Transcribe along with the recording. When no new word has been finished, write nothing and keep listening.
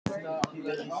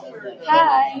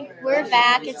Hi, we're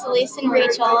back. It's Elise and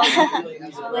Rachel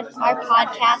with our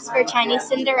podcast for Chinese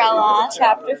Cinderella.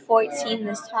 Chapter 14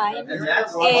 this time.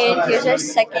 And here's our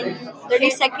second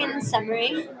 30-second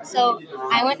summary. So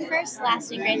I went first last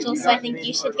week, Rachel, so I think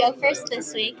you should go first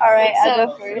this week. Alright, I'll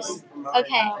go first.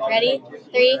 Okay, ready?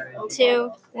 3,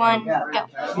 2, 1, go.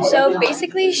 So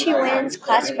basically, she wins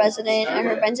class president, and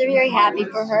her friends are very happy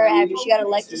for her after she got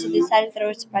elected, so they decided to throw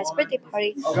a surprise birthday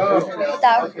party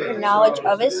without her knowledge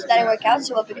of it, so that didn't work out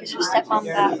so well because her stepmom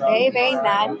got very, very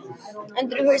mad.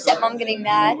 And through her stepmom getting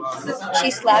mad,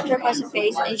 she slapped her across the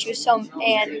face,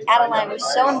 and Adeline was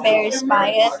so embarrassed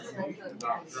by it.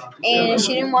 And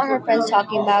she didn't want her friends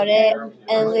talking about it.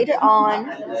 And later on,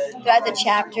 throughout the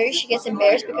chapter, she gets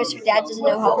embarrassed because her dad doesn't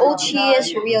know how old she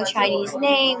is, her real Chinese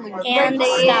name, when her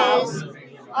birthday is.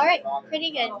 All right,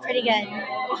 pretty good.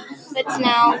 But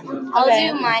now I'll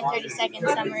do my 30-second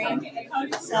summary.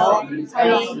 So,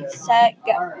 Ready, set,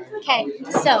 go. Okay,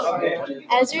 so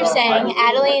as you're saying,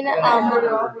 Adeline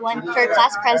won for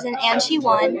class president and she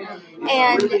won.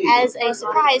 And as a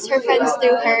surprise, her friends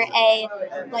threw her a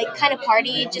kind of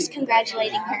party, just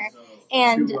congratulating her.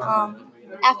 And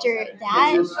after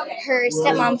that, her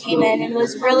stepmom came in and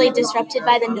was really disrupted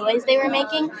by the noise they were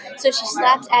making. So she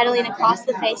slapped Adeline across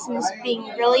the face and was being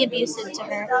really abusive to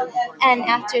her. And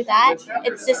after that,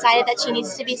 it's decided that she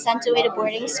needs to be sent away to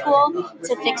boarding school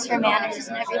to fix her manners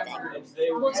and everything.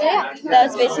 So yeah,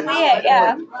 That's basically it,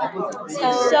 yeah.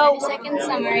 So second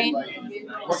summary.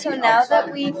 So now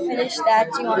that we've finished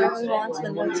that, do you want to move on to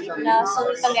the motif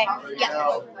analysis? Okay,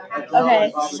 yeah.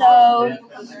 Okay, so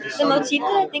the motif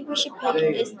that I think we should pick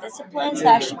is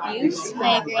discipline/abuse.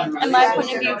 I agree. And my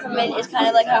point of view from it is kind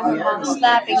of like how her mom's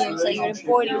slapping her, it's like you're in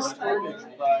boarding school.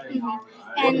 Mm-hmm.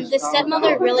 And the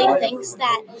stepmother really thinks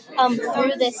that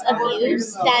through this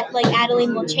abuse that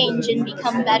Adeline will change and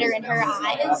become better in her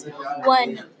eyes,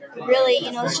 when really,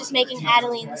 it's just making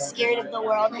Adeline scared of the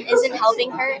world and isn't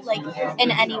helping her in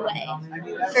any way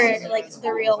for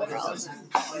the real world.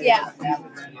 Yeah.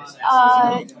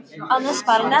 On the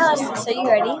spot analysis, are you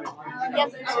ready?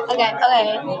 Yep. Okay.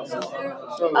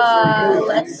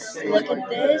 Let's look at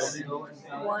this.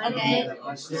 1, 2.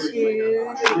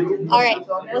 Alright,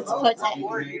 what's quote say?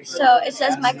 So it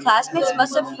says, my classmates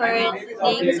must have heard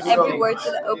names every word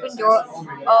through the open door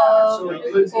of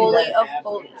Holy of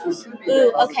Holies.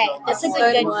 Ooh, okay. That's a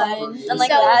good one.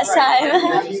 Unlike last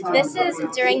time. This is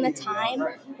during the time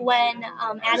when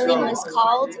Adeline was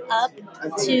called up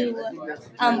to,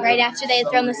 right after they had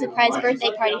thrown the surprise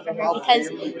birthday party for her because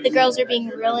the girls were being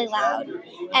really loud.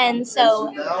 And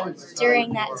so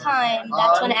during that time,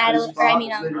 that's when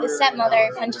the stepmother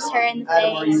punches her in the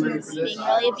face and is being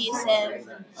really abusive.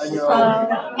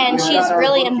 And she's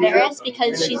really embarrassed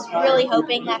because she's really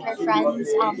hoping that her friends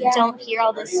don't hear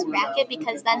all this racket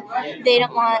because then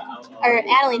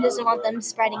Adeline doesn't want them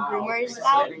spreading rumors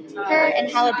about her and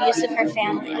how abusive her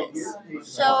family is.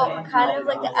 So kind of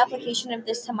like the application of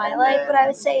this to my life, what I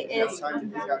would say is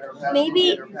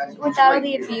maybe without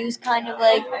the abuse, kind of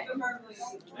like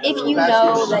if you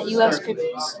know that you have strict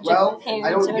parents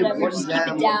or whatever, just keep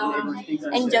it down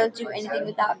and don't do anything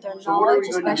without their knowledge,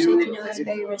 especially if you know it's a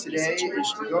very risky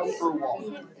situation.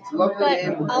 But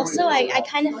also, I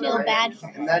kind of feel bad for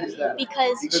her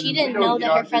because she didn't know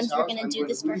that her friends were going to do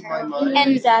this for her.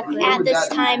 And at this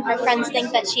time, her friends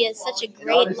think that she has such a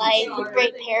great life with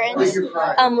great parents,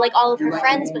 like all of her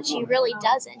friends, but she really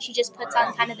doesn't. She just puts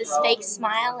on kind of this fake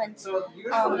smile and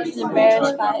is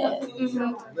embarrassed by it.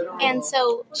 Mm-hmm. And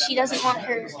so she doesn't want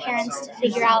her parents to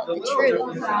figure out the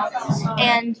truth.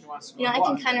 And, I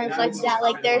can kind of reflect to that.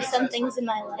 There are some things in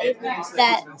my life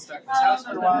that,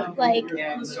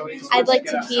 I'd like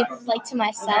to keep to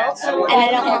myself, and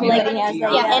I don't want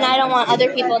and I don't want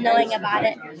other people knowing about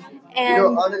it.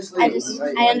 And I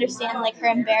understand her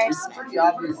embarrassment.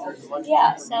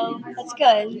 Yeah, so that's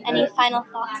good. Any final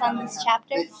thoughts on this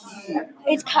chapter?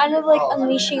 It's kind of like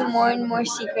unleashing more and more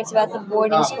secrets about the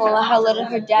boarding school, how little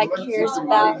her dad cares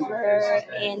about her,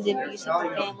 and the abuse of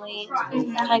her family.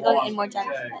 Kind of going in more depth.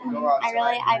 I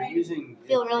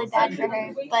feel really bad for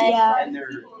her, but yeah.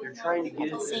 At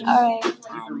the same time.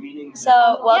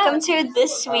 So welcome to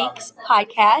this week's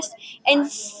podcast, and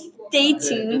stay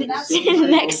tuned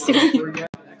next week.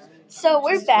 So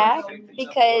we're back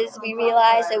because we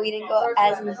realized that we didn't go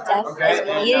as in depth as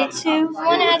we needed to. I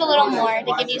want to add a little more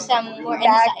to give you some more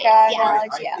background insight.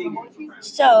 knowledge. Yeah.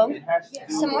 So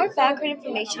some more background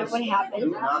information of what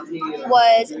happened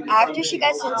was after she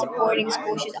got sent to boarding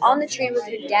school, she was on the train with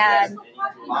her dad,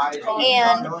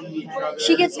 and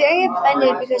she gets very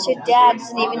offended because her dad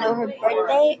doesn't even know her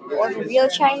birthday or her real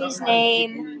Chinese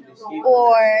name.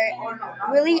 or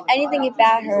really anything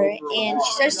about her, and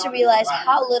she starts to realize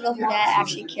how little her dad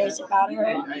actually cares about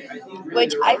her,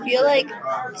 which I feel like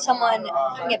someone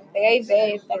can get very,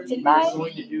 very affected by.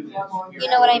 You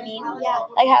know what I mean? Yeah.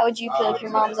 Like, how would you feel if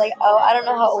your mom's like, oh, I don't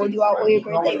know how old you are, or your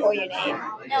birthday, or your name?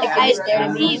 No, Like, you're just there to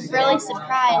I'd me. be really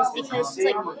surprised because it's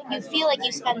like you feel like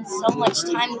you spend so much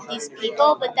time with these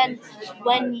people, but then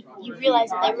when you realize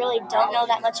that they really don't know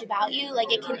that much about you,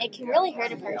 like it can really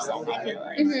hurt a person. I feel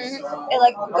like. It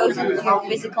like goes into your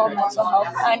physical and mental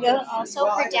health, kind of. Also,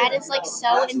 her dad is like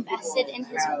so invested in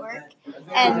his work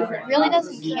and really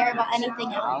doesn't care about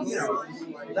anything else.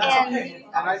 And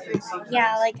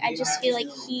yeah, like I just feel like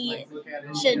he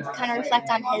should kind of reflect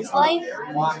on his life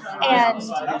and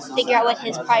figure out what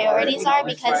his priorities are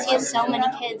because he has so many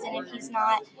kids, and if he's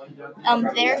not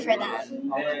there for them,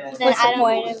 then What's the I don't.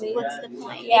 point of it? What's the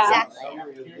point? Yeah.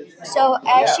 Exactly. So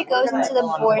as she goes into the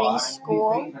boarding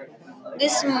school,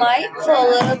 this might fall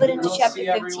a little bit into chapter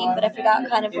 15, but I forgot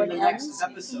kind of where it ends.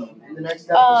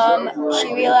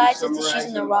 She realizes that she's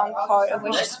in the wrong part of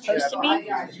where she's supposed to be,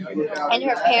 and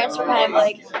her parents were kind of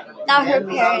like, not her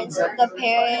parents,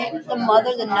 the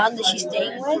mother, the nun that she's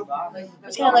staying with,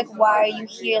 was kind of like, why are you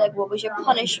here? Like, what was your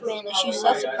punishment? Like, she was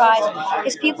so surprised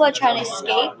because people are trying to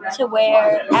escape to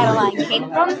where Adeline came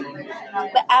from,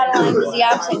 but Adeline does the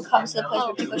opposite and comes to the place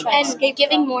where people are trying to escape. And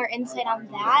giving more insight on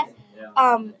that,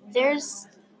 there's.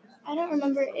 I don't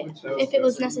remember if it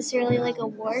was necessarily like a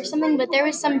war or something, but there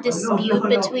was some dispute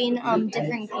between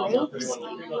different groups,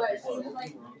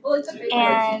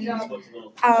 and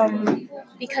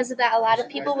because of that, a lot of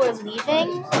people were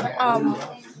leaving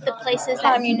the places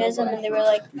that Communism, and they were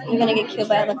like, you're gonna get killed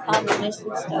by the communists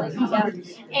and stuff. Yeah.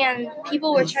 and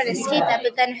people were trying to escape that,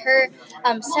 but then her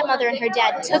stepmother and her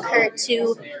dad took her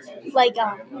to like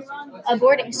a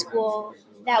boarding school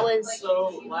that was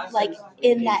like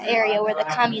in that area where the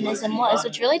communism was,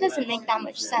 which really doesn't make that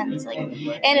much sense. Like, and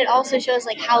it also shows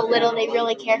like how little they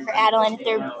really care for Adeline if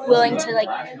they're willing to like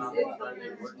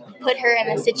put her in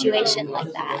a situation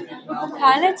like that.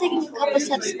 Kind of taking a couple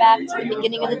steps back to the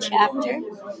beginning of the chapter.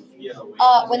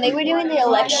 When they were doing the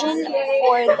election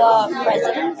for the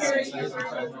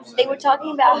presidents, they were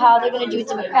talking about how they're going to do it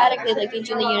democratically like they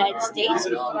do in the United States,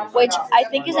 which I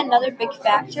think is another big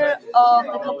factor of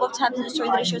the couple of times in the story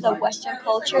that it shows that Western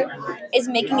culture is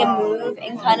making a move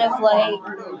and kind of like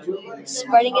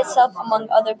spreading itself among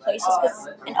other places, because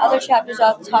in other chapters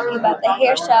I'll talking about the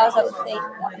hairstyles that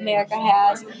America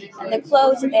has and the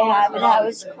clothes that they have and how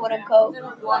it's quote unquote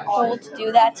cool to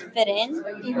do that to fit in.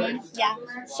 Mm-hmm. Yeah.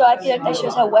 So I feel like that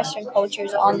shows how Western culture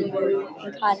is on the move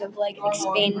and kind of like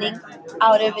expanding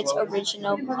out of its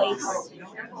original place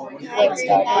where it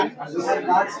started.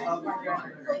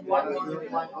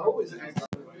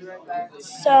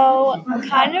 So,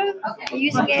 kind of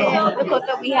using it, the quote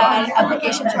that we had,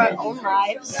 application to our own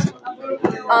lives.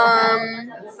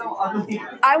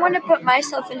 I want to put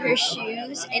myself in her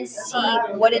shoes and see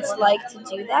what it's like to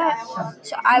do that.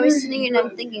 So I was sitting here and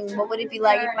I'm thinking, what would it be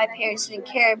like if my parents didn't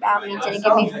care about me, didn't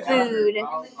give me food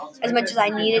as much as I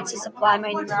needed to supply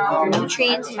my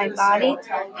nutrients in my body?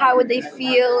 How would they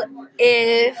feel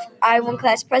if I won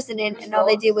class president and all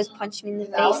they did was punch me in the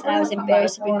face and I was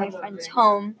embarrassed to bring my friends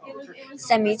home,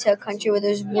 send me to a country where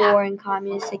there's war and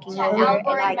communists taking over and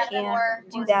I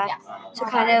can't do that? So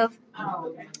kind of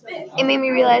it made me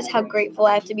realize how grateful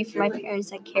I have to be for my parents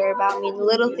that care about me and the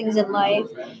little things in life,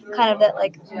 kind of that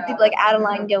like people like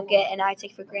Adeline don't get and I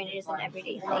take for granted as an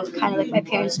everyday thing. Kind of like my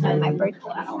parents know my birthday,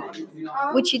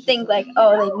 which you think like,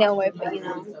 oh, they know it, but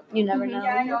you never know.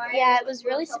 Yeah, it was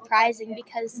really surprising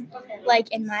because,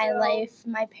 like in my life,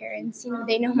 my parents,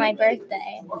 they know my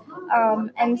birthday,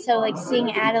 and so like seeing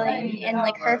Adeline and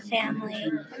like her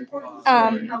family,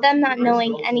 them not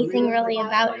knowing anything really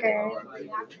about her.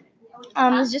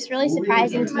 Was just really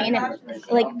surprising to me, and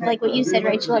it, like what you said,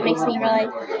 Rachel, it makes me really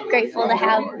grateful to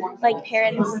have like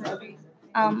parents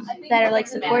that are like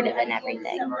supportive and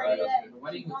everything.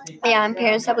 Yeah, and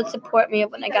parents that would support me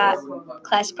when I got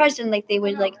class president, like they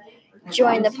would like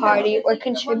join the party or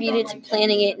contributed to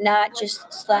planning it, not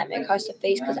just slap me across the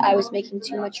face because I was making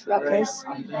too much ruckus.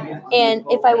 And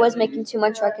if I was making too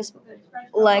much ruckus,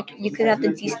 like you could have the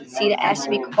decency to ask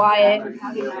me to be quiet,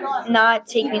 not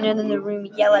take me in the room,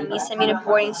 yell at me, send me to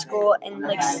boarding school, and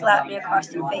like slap me across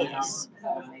the face.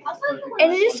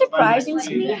 And it is surprising to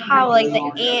me how like the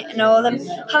aunt and all of them,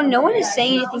 how no one is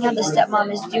saying anything how the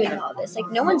stepmom is doing all this.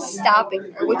 Like no one's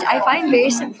stopping her, which I find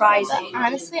very surprising.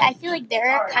 Honestly, I feel like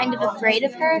they're kind of afraid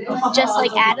of her, just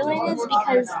like Adeline is,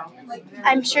 because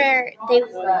I'm sure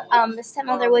the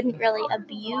stepmother wouldn't really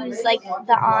abuse like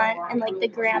the aunt and like the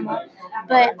grandma,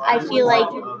 but I feel like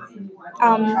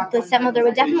the stepmother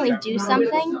would definitely do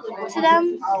something to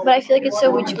them. But I feel like it's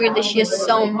so weird that she has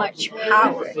so much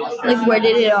power. Like, where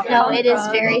did it all No, come it is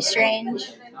from? very strange.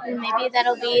 And maybe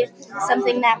that'll be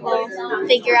something that we'll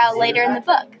figure out later in the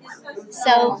book.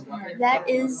 So that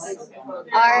is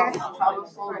our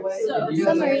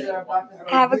summary.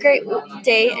 Have a great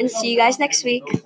day and see you guys next week.